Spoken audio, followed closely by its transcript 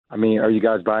I mean, are you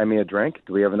guys buying me a drink?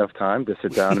 Do we have enough time to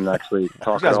sit down and actually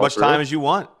talk You got it as all much through? time as you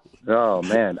want. Oh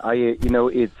man,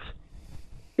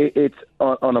 it's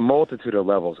on a multitude of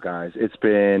levels, guys.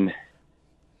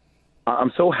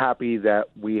 I'm so happy that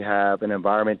we have an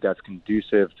environment that's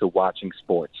conducive to watching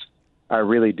sports. I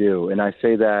really do, and I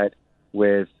say that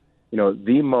with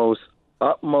the most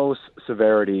utmost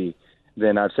severity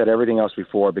than I've said everything else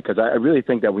before, because I really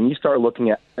think that when you start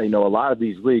looking at a lot of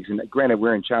these leagues, and granted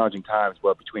we're in challenging times,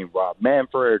 but between Rob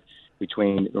Manfred,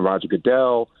 between Roger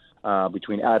Goodell,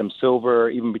 between Adam Silver,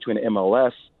 even between the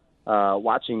MLS,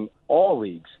 watching all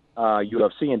leagues,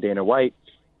 UFC and Dana White,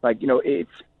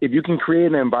 it's if you can create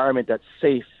an environment that's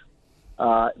safe,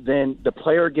 then the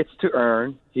player gets to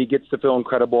earn. He gets to feel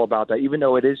incredible about that, even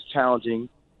though it is challenging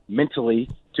mentally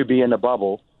to be in a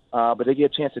bubble. But they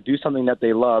get a chance to do something that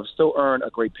they love, still earn a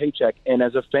great paycheck. And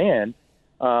as a fan,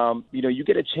 you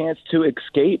get a chance to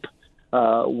escape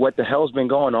what the hell's been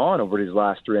going on over these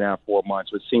last 3.5, 4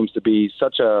 months, which seems to be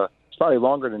it's probably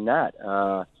longer than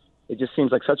that. It just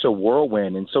seems like such a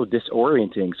whirlwind and so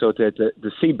disorienting. So to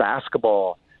see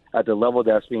basketball at the level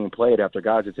that's being played after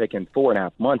guys have taken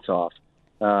 4.5 months off,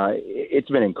 it's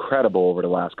been incredible over the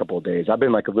last couple of days. I've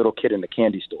been like a little kid in the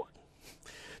candy store.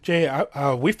 Jay,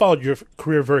 we followed your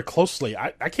career very closely.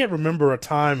 I can't remember a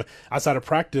time outside of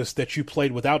practice that you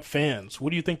played without fans.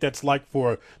 What do you think that's like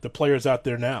for the players out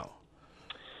there now?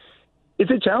 Is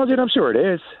it challenging? I'm sure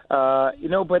it is.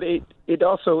 But it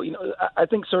also, I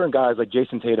think certain guys like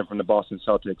Jason Tatum from the Boston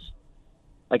Celtics,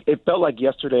 like it felt like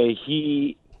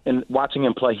yesterday and watching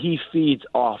him play, he feeds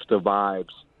off the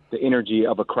vibes, the energy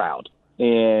of a crowd.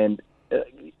 And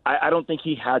I don't think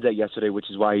he had that yesterday, which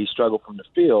is why he struggled from the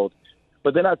field.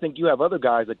 But then I think you have other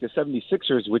guys like the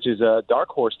 76ers, which is a dark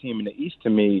horse team in the East to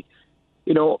me.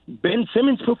 Ben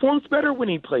Simmons performs better when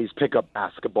he plays pickup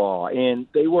basketball, and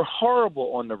they were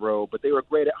horrible on the road, but they were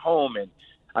great at home. And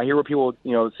I hear what people,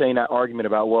 saying that argument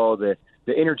about, well, the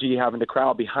energy having the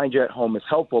crowd behind you at home is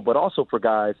helpful, but also for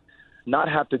guys not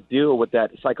have to deal with that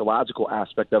psychological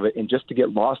aspect of it and just to get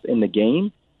lost in the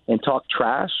game and talk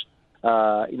trash. So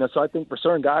I think for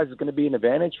certain guys it's going to be an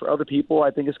advantage. For other people, I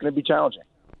think it's going to be challenging.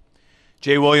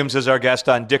 Jay Williams is our guest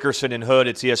on Dickerson and Hood.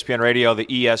 It's ESPN Radio, the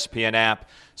ESPN app,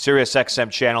 Sirius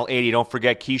XM Channel 80. Don't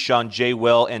forget Keyshawn, Jay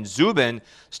Will, and Zubin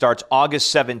starts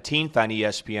August 17th on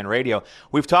ESPN Radio.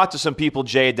 We've talked to some people,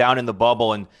 Jay, down in the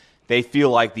bubble, and they feel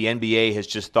like the NBA has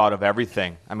just thought of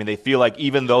everything. I mean, they feel like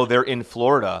even though they're in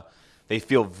Florida, they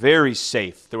feel very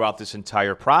safe throughout this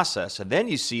entire process. And then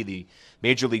you see the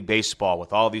Major League Baseball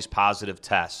with all these positive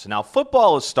tests. Now,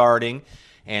 football is starting,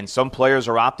 and some players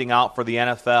are opting out for the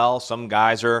NFL. Some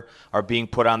guys are being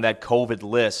put on that COVID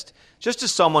list. Just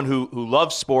as someone who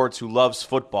loves sports, who loves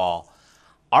football,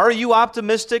 are you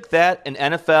optimistic that an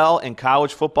NFL and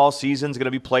college football season is going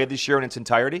to be played this year in its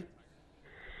entirety?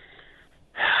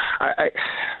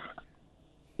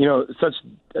 Such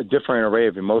a different array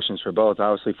of emotions for both.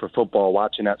 Obviously, for football,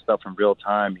 watching that stuff in real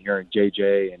time, hearing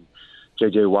JJ and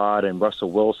J.J. Watt and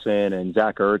Russell Wilson and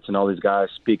Zach Ertz and all these guys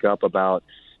speak up about,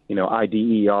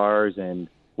 IDERs and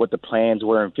what the plans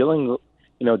were, and feeling,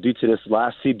 due to this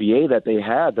last CBA that they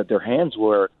had, that their hands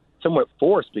were somewhat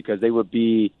forced because they would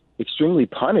be extremely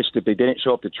punished if they didn't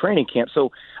show up to training camp.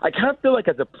 So I kind of feel like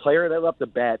as a player that left a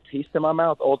bad taste in my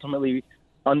mouth, ultimately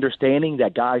understanding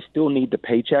that guys still need the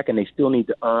paycheck and they still need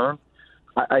to earn.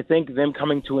 I think them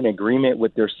coming to an agreement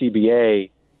with their CBA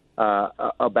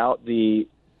about the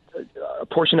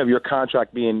portion of your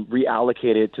contract being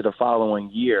reallocated to the following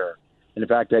year, and the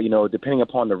fact that, depending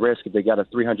upon the risk, if they got a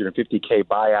 $350K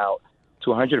buyout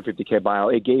to $150K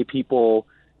buyout, it gave people,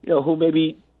 who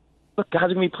maybe, look, guys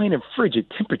are going to be playing in frigid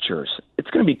temperatures. It's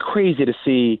going to be crazy to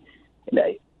see.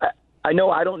 I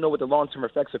know I don't know what the long-term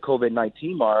effects of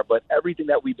COVID-19 are, but everything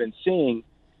that we've been seeing,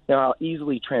 how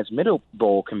easily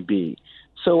transmittable can be.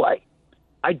 So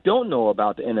I don't know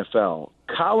about the NFL.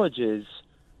 Colleges,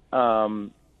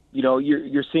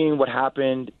 you're seeing what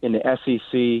happened in the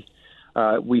SEC.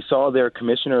 We saw their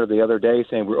commissioner the other day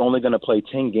saying we're only going to play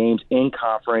 10 games in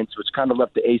conference, which kind of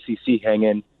left the ACC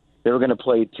hanging. They were going to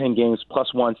play 10 games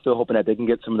plus one, still hoping that they can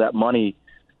get some of that money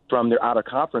from their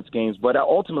out-of-conference games. But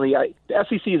ultimately, the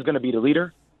SEC is going to be the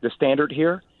leader, the standard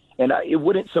here. And it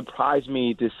wouldn't surprise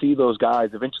me to see those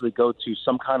guys eventually go to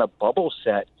some kind of bubble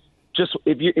set. Just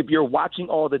if you're watching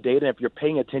all the data, if you're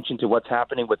paying attention to what's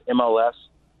happening with MLS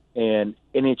and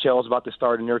NHL is about to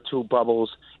start in their two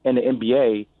bubbles and the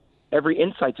NBA, every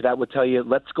insight to that would tell you,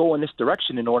 let's go in this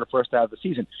direction in order for us to have the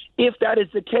season. If that is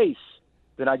the case,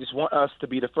 then I just want us to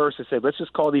be the first to say, let's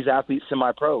just call these athletes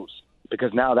semi-pros,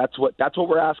 because now that's what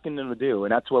we're asking them to do,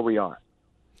 and that's where we are.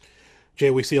 Jay,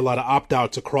 we see a lot of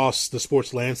opt-outs across the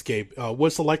sports landscape.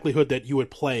 What's the likelihood that you would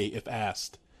play if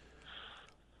asked?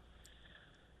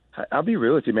 I'll be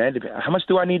real with you, man. How much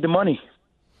do I need the money?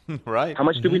 Right. How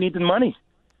much do we need the money?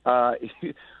 Some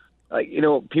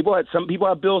people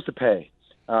have bills to pay.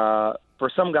 For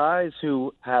some guys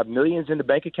who have millions in the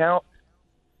bank account,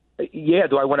 yeah,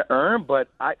 do I want to earn? But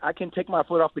I can take my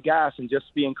foot off the gas and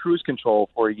just be in cruise control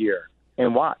for a year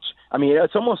and watch. I mean,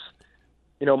 it's almost,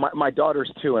 my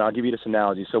daughter's 2, and I'll give you this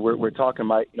analogy. So we're talking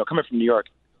coming from New York,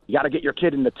 you got to get your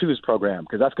kid in the twos program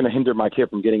because that's going to hinder my kid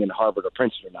from getting into Harvard or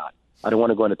Princeton or not. I don't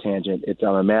want to go on a tangent.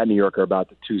 I'm a mad New Yorker about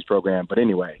the twos program. But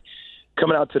anyway,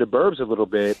 coming out to the burbs a little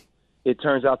bit, it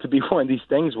turns out to be one of these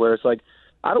things where it's like,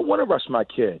 I don't want to rush my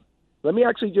kid. Let me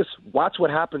actually just watch what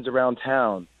happens around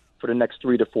town for the next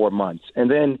 3 to 4 months.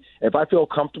 And then if I feel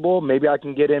comfortable, maybe I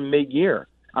can get in mid-year.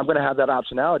 I'm going to have that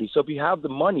optionality. So if you have the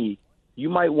money, you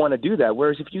might want to do that.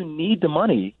 Whereas if you need the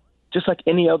money, just like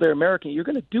any other American, you're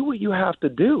going to do what you have to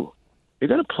do. You're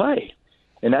going to play.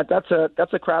 And that's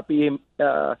a crappy,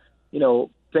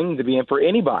 thing to be in for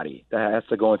anybody that has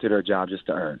to go into their job just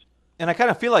to earn. And I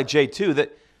kind of feel like, Jay, too,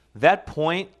 that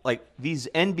point, like these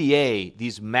NBA,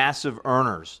 these massive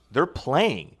earners, they're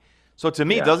playing. So to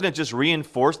me, doesn't it just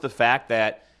reinforce the fact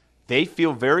that they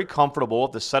feel very comfortable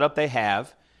with the setup they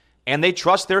have and they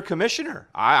trust their commissioner?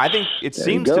 I think it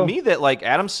seems to me that like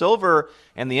Adam Silver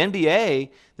and the NBA,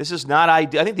 this is not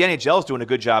ideal. I think the NHL is doing a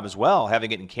good job as well,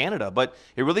 having it in Canada. But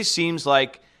it really seems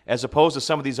like, as opposed to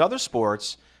some of these other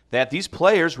sports, that these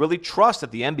players really trust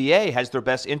that the NBA has their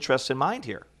best interests in mind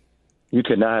here. You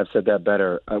could not have said that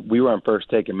better. We were on First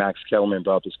Take, and Max Kellerman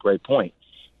brought up this great point.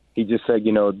 He just said,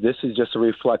 this is just a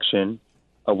reflection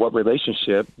of what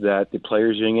relationship that the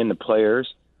players union, the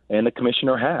players, and the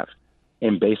commissioner have.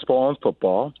 In baseball and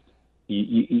football,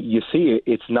 you see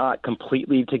it's not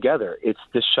completely together. It's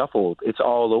disshuffled. It's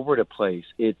all over the place.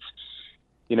 It's,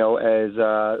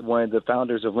 as one of the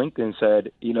founders of LinkedIn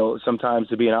said, sometimes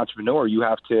to be an entrepreneur, you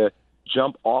have to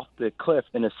jump off the cliff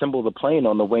and assemble the plane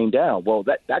on the way down. Well,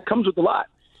 that comes with a lot.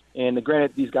 And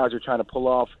granted, these guys are trying to pull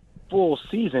off full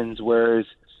seasons, whereas,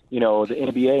 the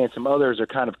NBA and some others are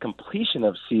kind of completion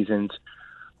of seasons.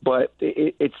 But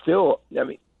it's still,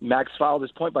 Max filed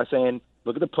this point by saying,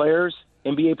 look at the players,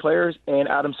 NBA players, and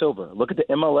Adam Silver. Look at the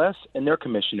MLS and their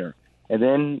commissioner. And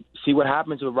then see what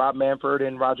happens with Rob Manfred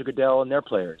and Roger Goodell and their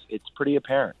players. It's pretty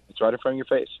apparent. It's right in front of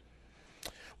your face.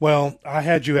 Well, I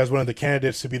had you as one of the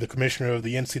candidates to be the commissioner of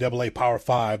the NCAA Power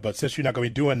 5, but since you're not going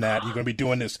to be doing that, you're going to be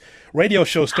doing this radio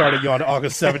show starting on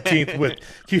August 17th with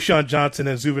Keyshawn Johnson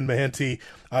and Zubin Mehenti.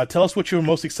 Tell us what you're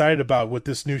most excited about with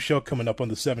this new show coming up on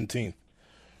the 17th.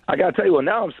 I got to tell you,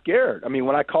 now I'm scared.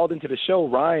 When I called into the show,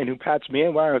 Ryan, who patched me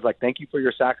in, Ryan was like, thank you for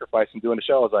your sacrifice in doing the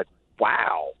show. I was like,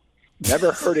 wow.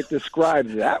 Never heard it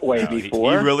described that way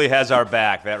before. He really has our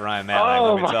back, that Ryan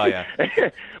Mallett, let me tell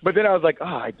you. But then I was like,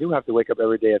 I do have to wake up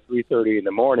every day at 3:30 in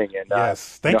the morning. And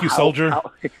yes, thank you, soldier.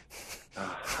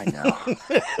 I know.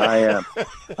 I am.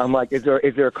 I'm like, is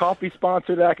there a coffee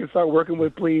sponsor that I can start working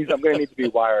with, please? I'm going to need to be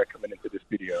wired coming into the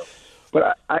studio.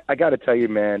 But I got to tell you,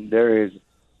 man, there is,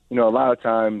 a lot of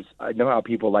times I know how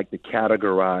people like to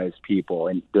categorize people,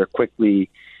 and they're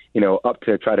quickly, up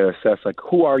to try to assess, like,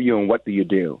 who are you and what do you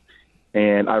do?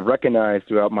 And I've recognized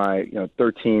throughout my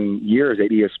 13 years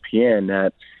at ESPN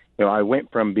that I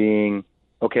went from being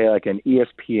like an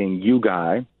ESPNU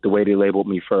guy, the way they labeled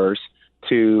me first,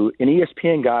 to an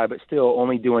ESPN guy, but still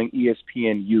only doing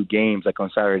ESPNU games like on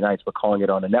Saturday nights, but calling it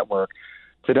on the network.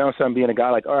 To now I'm being a guy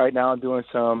like, all right, now I'm doing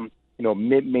some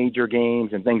mid-major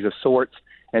games and things of sorts,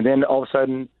 and then all of a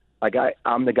sudden like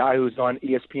I'm the guy who's on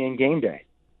ESPN Game Day,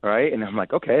 right? And I'm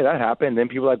like, okay, that happened. And then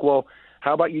people are like, well,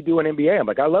 how about you do an NBA? I'm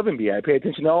like, I love NBA. I pay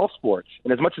attention to all sports.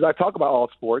 And as much as I talk about all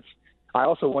sports, I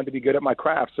also want to be good at my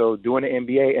craft. So doing an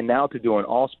NBA and now to doing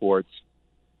all sports,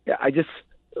 a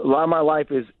lot of my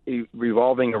life is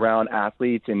revolving around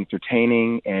athletes and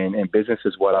entertaining, and business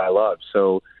is what I love.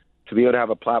 So to be able to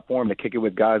have a platform to kick it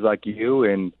with guys like you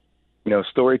and,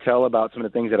 storytell about some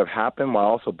of the things that have happened while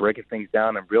also breaking things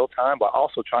down in real time, while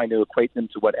also trying to equate them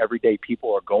to what everyday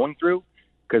people are going through.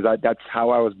 Because that's how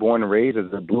I was born and raised, as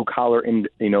a blue-collar,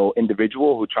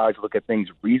 individual who tries to look at things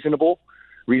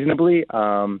reasonably.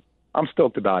 I'm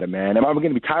stoked about it, man. Am I going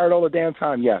to be tired all the damn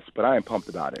time? Yes, but I am pumped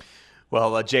about it.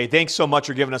 Well, Jay, thanks so much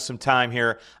for giving us some time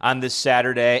here on this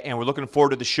Saturday, and we're looking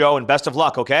forward to the show, and best of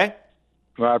luck, okay?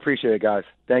 Well, I appreciate it, guys.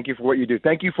 Thank you for what you do.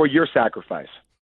 Thank you for your sacrifice.